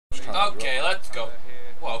Okay, let's go.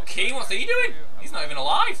 Whoa, Keane, what's he doing? He's not even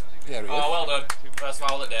alive. Yeah, he is. Oh, well done. First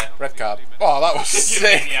foul at there. Red card. Oh, that was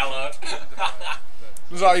sick. Yellowed.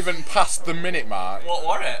 Was that even past the minute mark? What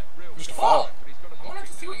were it? Just a foul. I wanted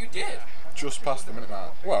to see what you did. Just past the minute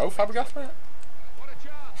mark. Whoa, Fabregas,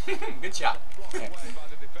 mate. Good shot. Yeah.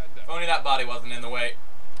 If only that body wasn't in the way.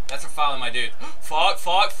 That's a foul, my dude. Fuck.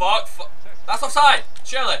 That's offside.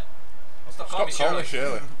 Shirley. Stop calling me Shirley.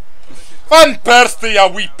 Shirley. Van Persie, you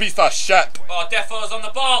wee piece of shit. Oh, Defoe's on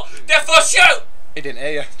the ball. Defo, shoot! He didn't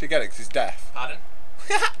hear you to get it because he's deaf. Pardon?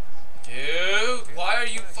 Dude, why are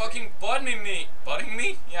you fucking butting me? Butting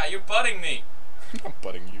me? Yeah, you're butting me. I'm not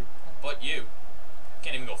butting you. But you.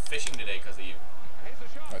 Can't even go fishing today because of you.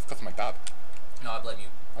 No, it's because of my dad. No, I blame you.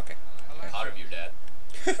 Okay. Part of your dad.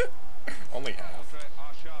 Only half.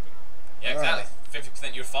 Yeah, exactly.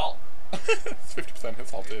 50% your fault. It's 50% his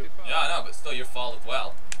fault too. Yeah, I know, but still your fault as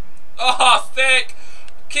well. Oh, thick!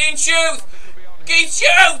 Keane shoots! Keane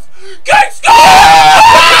shoots! Keane scores!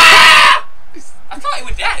 I thought he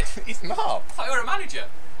was dead. He's not. I thought you were a manager.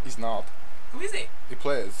 He's not. Who is he? He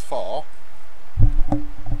plays for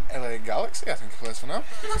LA Galaxy, I think he plays for now.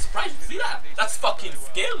 I'm not surprised to see that. That's fucking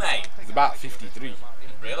skill, mate. He's about 53.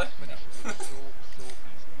 Really? No.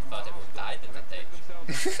 Thought everyone died at that age.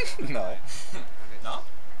 No. No?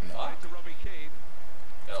 No. Fuck.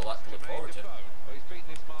 Got a lot to look forward to.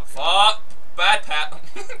 Fuck! Bad pat.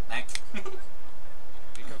 Thanks.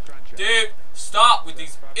 Dude, stop with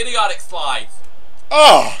these idiotic slides.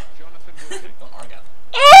 Oh! Don't argue.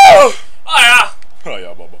 Oh! Oh yeah! Oh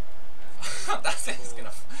yeah, Bubba. That's it. It's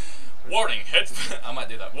gonna. Warning, headphone. I might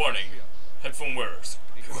do that. Warning, headphone wearers.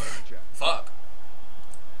 Fuck.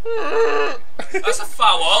 That's a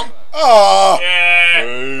foul. Oh! Yeah.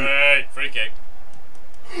 Hey, free kick.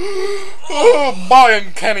 Oh,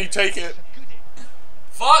 Brian, can he take it?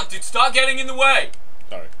 Fuck, dude, start getting in the way.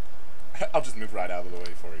 Sorry. I'll just move right out of the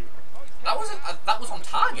way for you. That wasn't. That was on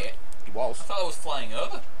target. He was. I thought I was flying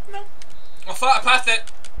over. No. I thought I passed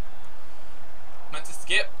it. Meant to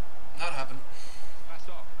skip. That happened.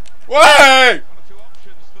 Way!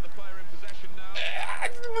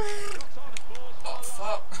 Oh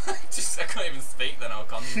fuck! Just I couldn't even speak then. I'll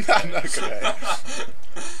come. I'm not good. I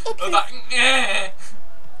was like, eh.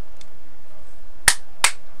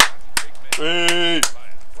 Hey!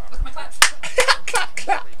 Look at my claps. Clap,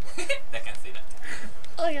 clap. They can't see that.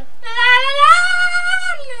 Oh yeah.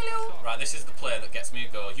 Right, this is the player that gets me a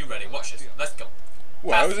goal. You ready? Watch this. Let's go.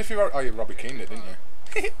 Well, as if you were. Oh, you Robbie Keane did, didn't you?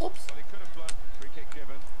 Oops.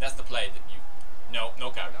 That's the play that you. No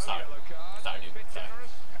card. Sorry, dude. Sorry.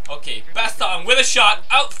 Okay, best on with a shot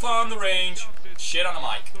out from the range. Shit on the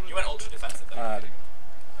mic. You went ultra defensive then.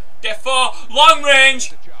 Therefore, long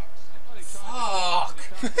range. Fuck.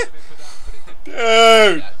 Dude.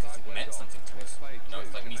 Yeah, it meant something to us. You know,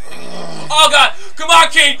 it's like me singing. Oh god! Come on,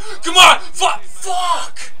 Keane! Come on! Fuck!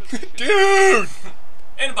 Dude.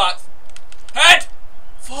 In the box. Head.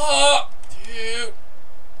 Fuck, dude.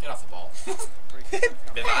 Get off the ball.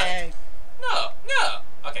 Bit bad. No.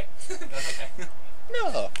 Okay. That's okay.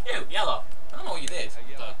 No. You, yellow. I don't know what you did. I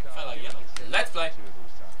felt like yellow. Let's play.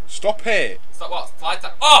 Stop it. Stop what? Slide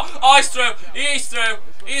tap. Oh, he's through. He's through.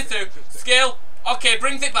 Skill. Okay,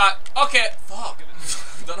 brings it back. Okay. Fuck.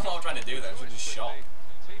 Don't know what I'm trying to do there. I just shot.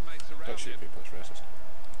 Don't shoot people, it's racist.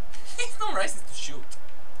 He's not racist to shoot.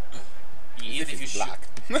 He is if you shoot. Black.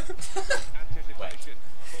 Wait.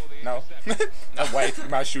 No. No, wait, he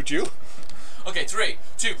might shoot you. Okay, 3,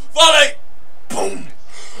 2, volley! Boom!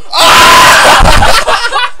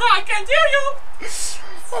 I can't hear you!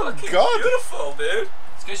 Oh Fucking god. beautiful, dude.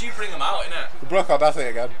 It's because you bring them out, innit? We broke our that's it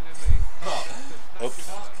again. Oh. Oops.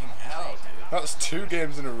 Fucking hell, dude. That's 2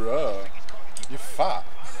 games in a row. You're fat.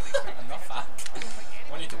 I'm not fat.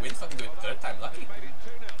 I want you to win so I can do it 3rd time lucky. But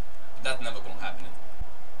that's never gonna happen.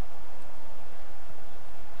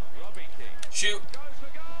 Shoot.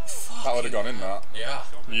 That would have gone in, that. Yeah.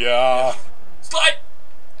 Yeah. Slide!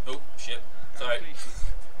 Oh, shit. Sorry.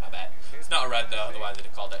 My bad. It's not a red though, otherwise they'd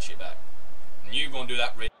have called that shit back. And you gonna do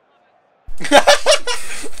that red.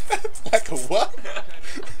 Like a what?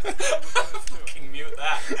 Fucking mute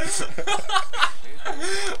that.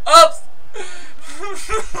 Oops!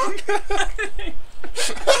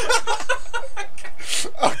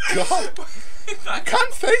 Oh god. I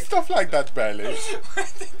can't say stuff like that, Bailey. Where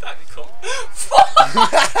did that come?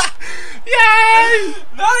 Yay!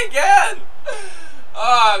 Not again!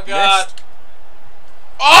 Oh god. Missed.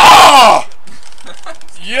 Oh!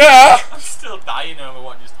 Yeah! I'm still dying over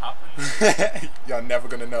what just happened. You're never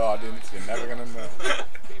gonna know, audience. You're never gonna know.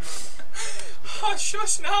 Oh,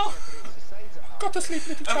 shush now. Got to sleep,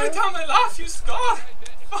 little child. Every time I laugh, you score.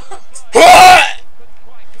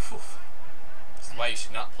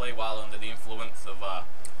 play while under the influence of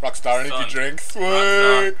Rockstar energy drinks.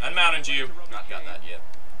 Rockstar and Mountain Dew. Not got that yet.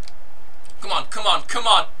 Come on, come on, come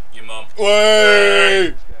on, you mum.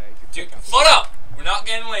 Wait! Dude, foot up! We're not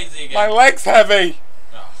getting lazy again. My leg's heavy!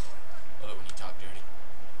 Oh, I love when you talk dirty.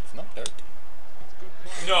 It's not dirty.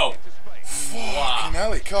 No. Wow. Fucking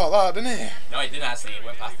hell, he caught that, didn't he? No, he didn't actually. He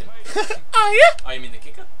went past him. Oh, yeah? Oh, you mean the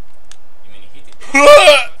kicker? You mean he hit it?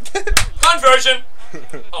 Conversion!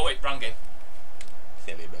 Oh, wait, wrong game.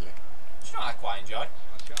 Silly Billy. It's not I quite enjoy.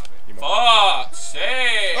 Fuck's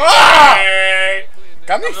sake! Ah!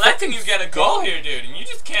 I'm letting you get a goal here, dude, and you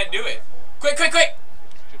just can't do it. Quick, quick, quick!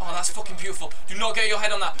 Oh, that's fucking beautiful. Do not get your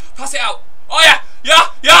head on that. Pass it out. Oh, yeah! Yeah!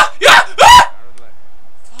 Yeah! Yeah! Ah!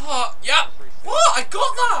 Fuck! Yeah! What? I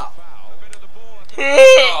got that!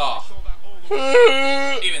 Oh.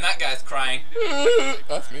 Even that guy's crying.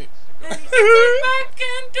 That's me. Back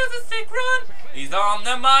into the sick run. He's on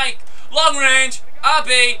the mic. Long range.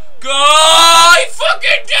 Abby. Go! He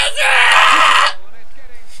fucking does it!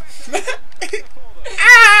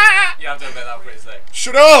 You have to admit that was pretty sick.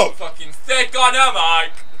 Shut up! Fucking sick on the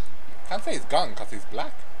mic. Can't say he's gone because he's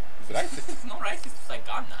black. He's racist. It's not racist. It's like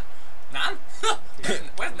gone, Nan. Nan?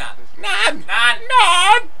 Where's Nan? Nan! Nan!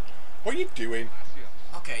 Nan! What are you doing?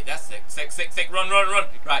 Okay, that's sick. Sick, sick, sick. Run, run, run.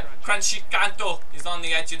 Right. Crunchy-canto is on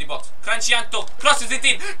the edge of the box. Crunchy-canto crosses it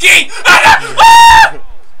in. Key!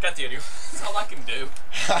 Can't hear you. That's all I can do.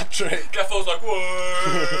 Hat-trick. Gaffo's like,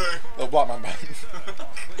 whoa. Little black man band.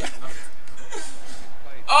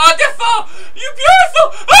 Oh, Defo! You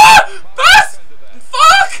beautiful! Ah! Pass!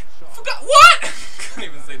 Fuck! Forgot what? Can't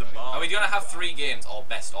even see the ball. Are we gonna have 3 games or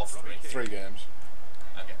best of 3? 3 games.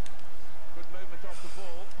 Okay.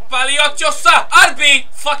 Paliochosa! RB!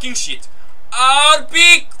 Fucking shit.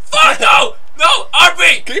 RB! Fuck no! No!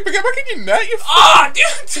 RB! Keep it, get back in your net, you oh, dude!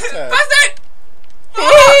 Pass it!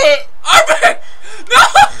 Oh, RB! No!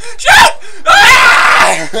 Shit!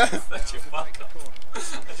 Ah! Such a fuck up.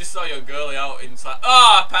 I just saw your girlie out inside.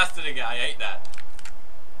 Oh, I passed it again. I hate that.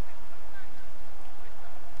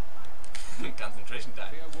 Concentration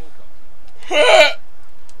time.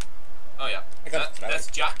 Oh yeah. That's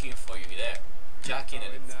jacking for you there. Jacking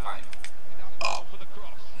and it's fine. Oh.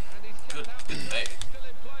 Good save.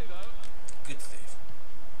 Good save.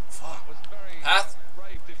 Fuck. Pass.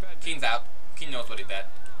 Keen's out. Keen knows what he did.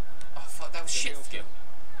 Oh fuck, that was shit skill.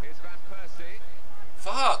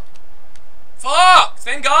 Fuck. Fuck!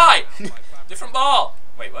 Same guy! Different ball!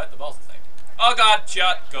 Wait, what? The ball's the same. Oh god,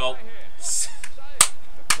 shot, goal.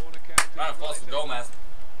 Round of applause for Gomez.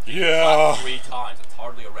 Yeah! 3 times, it's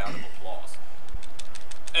hardly a round of applause.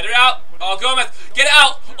 Enter out! Oh, Gomez, get it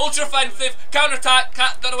out! Ultra offensive, counter attack,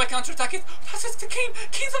 don't know where counter attack is. Passes to Keane,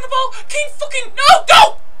 Keane's on the ball, Keane fucking, no!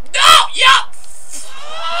 Go! No! Yeah!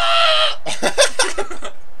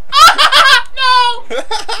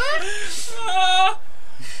 No!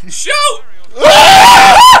 Shoot!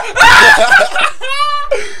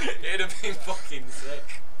 It'd have been fucking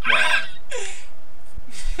sick. Yeah.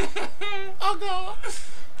 Oh god.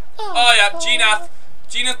 Oh yeah, Ginath.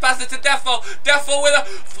 Ginath passed it to Defo. Defo with a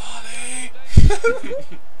volley.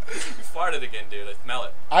 You farted again, dude. I smell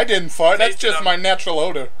it. I didn't fart. That's just my natural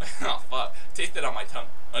odor. Oh fuck. Taste it on my tongue.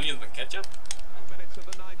 Onions and ketchup.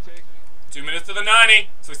 2 minutes to the 90.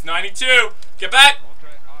 So it's 92. Get back.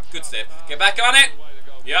 Good save. Get back on it.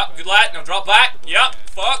 Yep, good lad. Now drop back. Yep.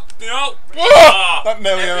 Fuck. No. Oh, that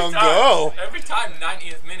nearly on goal. Every time,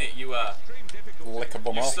 90th minute, you lick a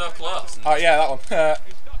bum you're off. so close. Oh yeah, that one. Yeah,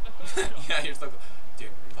 you're so close.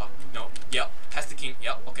 Dude, fuck. No. Yep. Has the king.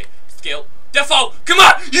 Yep. Okay. Skill. Defo. Come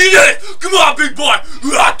on. You did it. Come on, big boy.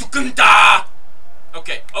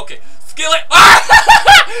 Okay. Okay. Skill it. Ah!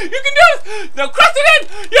 You can do it. Now cross it in.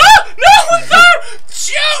 Yeah. No one's there.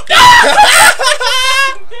 Shoot.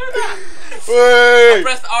 Wait.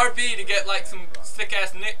 Press RB to get like some sick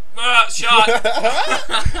ass shot.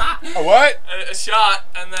 A what? A shot,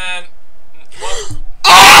 and then. What?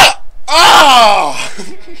 Ah! Ah!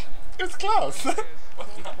 It was close. Not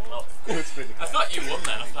close. It was pretty close. I thought you won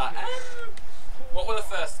then. I thought. What were the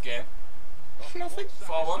first game? Nothing.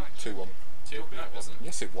 4-1. 2-1. 2? No, it wasn't.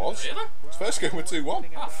 Yes, it was. Really? First game with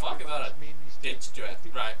 2-1. Oh fuck! I thought I ditched it.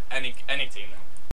 Right. Any team then.